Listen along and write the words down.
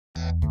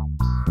I'm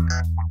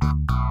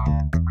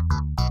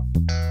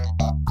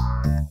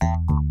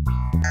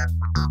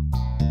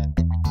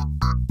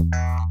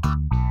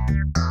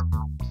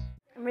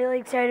really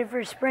excited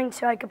for spring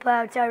so I can play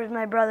outside with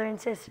my brother and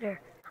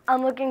sister.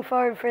 I'm looking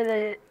forward for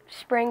the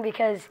spring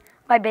because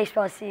my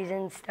baseball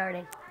season's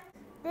starting.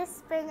 This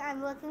spring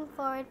I'm looking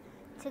forward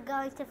to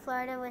going to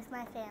Florida with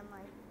my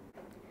family.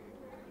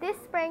 This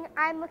spring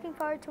I'm looking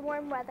forward to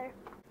warm weather.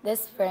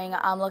 This spring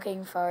I'm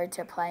looking forward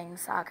to playing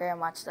soccer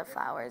and watch the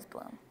flowers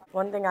bloom.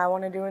 One thing I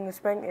want to do in the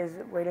spring is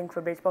waiting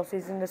for baseball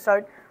season to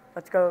start.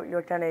 Let's go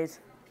Yorktown A's.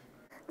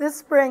 This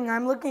spring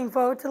I'm looking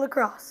forward to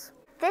lacrosse.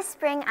 This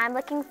spring I'm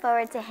looking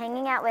forward to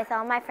hanging out with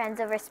all my friends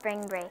over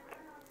spring break.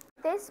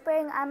 This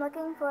spring I'm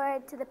looking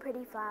forward to the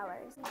pretty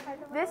flowers.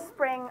 This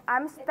spring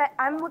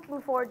I'm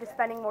looking forward to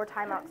spending more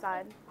time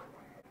outside.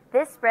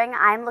 This spring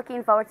I'm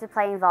looking forward to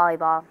playing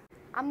volleyball.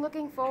 I'm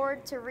looking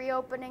forward to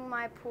reopening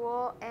my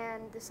pool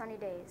and the sunny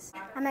days.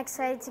 I'm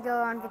excited to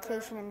go on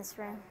vacation in the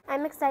spring.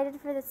 I'm excited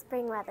for the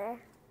spring weather.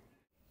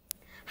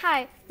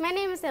 Hi, my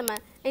name is Emma,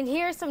 and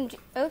here are some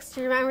jokes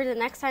to remember the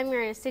next time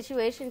you're in a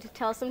situation to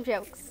tell some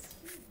jokes.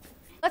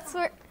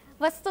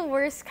 What's the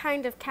worst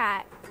kind of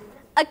cat?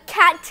 A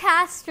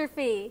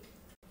catastrophe.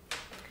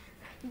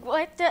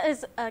 What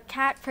does a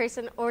cat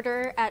person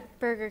order at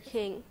Burger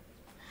King?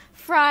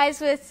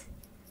 Fries with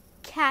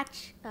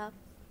ketchup.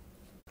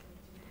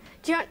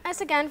 Join us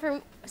again for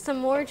some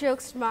more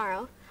jokes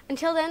tomorrow.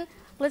 Until then,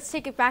 let's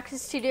take it back to the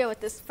studio with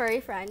this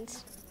furry friend.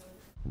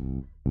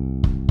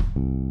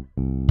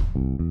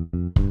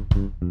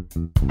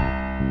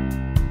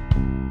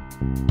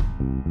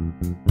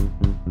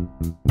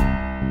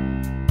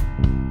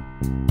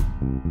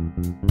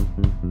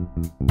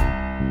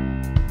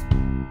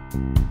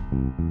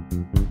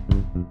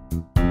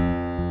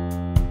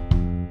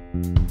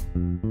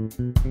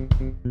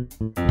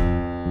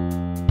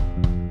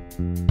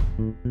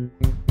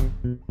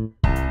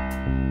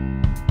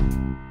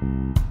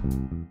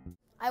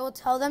 I will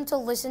tell them to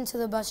listen to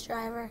the bus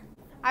driver.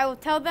 I will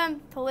tell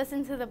them to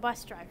listen to the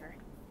bus driver.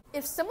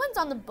 If someone's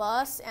on the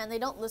bus and they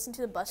don't listen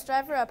to the bus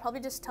driver, I'd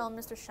probably just tell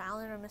Mr.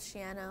 Shallon or Miss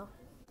Shiano.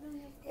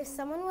 If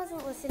someone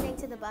wasn't listening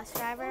to the bus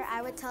driver,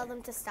 I would tell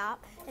them to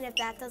stop. And if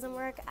that doesn't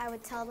work, I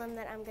would tell them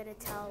that I'm going to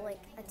tell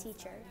a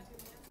teacher.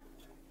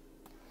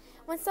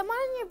 When someone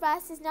on your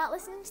bus is not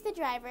listening to the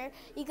driver,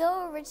 you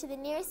go over to the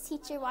nearest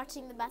teacher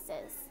watching the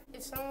buses.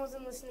 If someone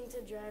wasn't listening to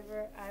the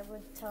driver, I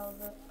would tell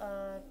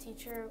the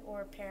teacher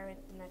or parent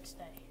the next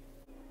day.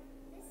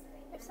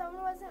 If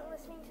someone wasn't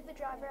listening to the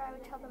driver, I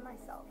would tell them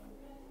myself.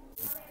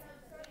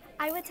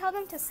 I would tell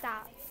them to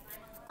stop.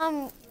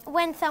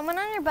 When someone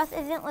on your bus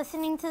isn't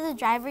listening to the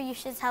driver, you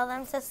should tell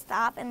them to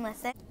stop and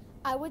listen.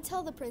 I would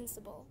tell the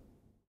principal.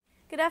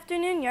 Good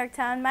afternoon,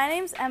 Yorktown. My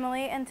name's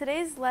Emily, and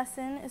today's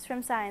lesson is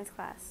from science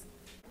class.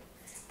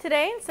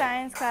 Today in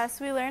science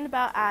class, we learned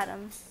about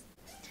atoms.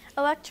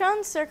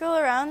 Electrons circle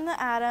around the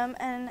atom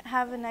and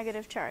have a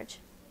negative charge.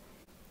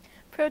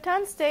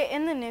 Protons stay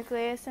in the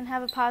nucleus and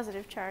have a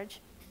positive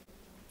charge.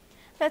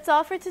 That's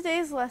all for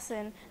today's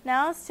lesson.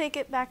 Now let's take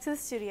it back to the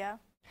studio.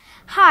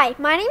 Hi,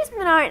 my name is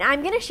Minar, and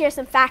I'm going to share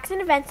some facts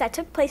and events that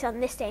took place on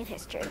this day in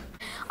history.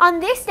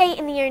 On this day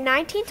in the year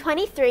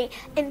 1923,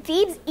 in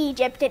Thebes,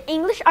 Egypt, an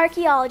English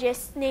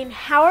archaeologist named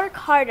Howard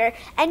Carter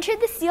entered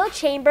the sealed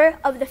chamber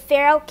of the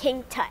pharaoh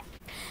King Tut.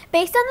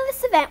 Based on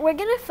this event, we're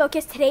going to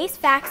focus today's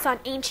facts on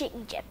ancient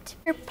Egypt.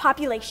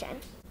 Population.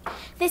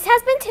 This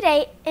has been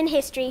Today in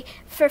History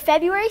for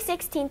February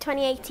 16,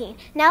 2018.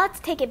 Now let's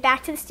take it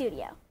back to the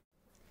studio.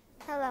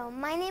 Hello,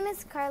 my name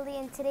is Carly,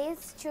 and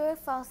today's true or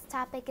false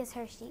topic is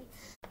Hershey.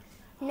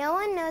 No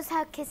one knows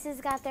how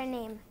Kisses got their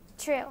name.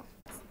 True.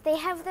 They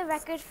have the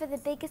record for the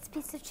biggest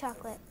piece of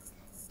chocolate.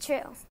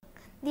 True.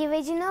 The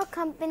original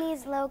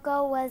company's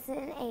logo was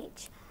an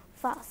H.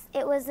 False.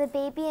 It was a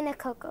baby in a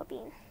cocoa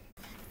bean.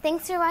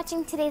 Thanks for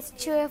watching today's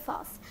True or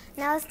False.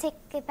 Now let's take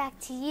it back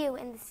to you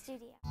in the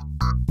studio.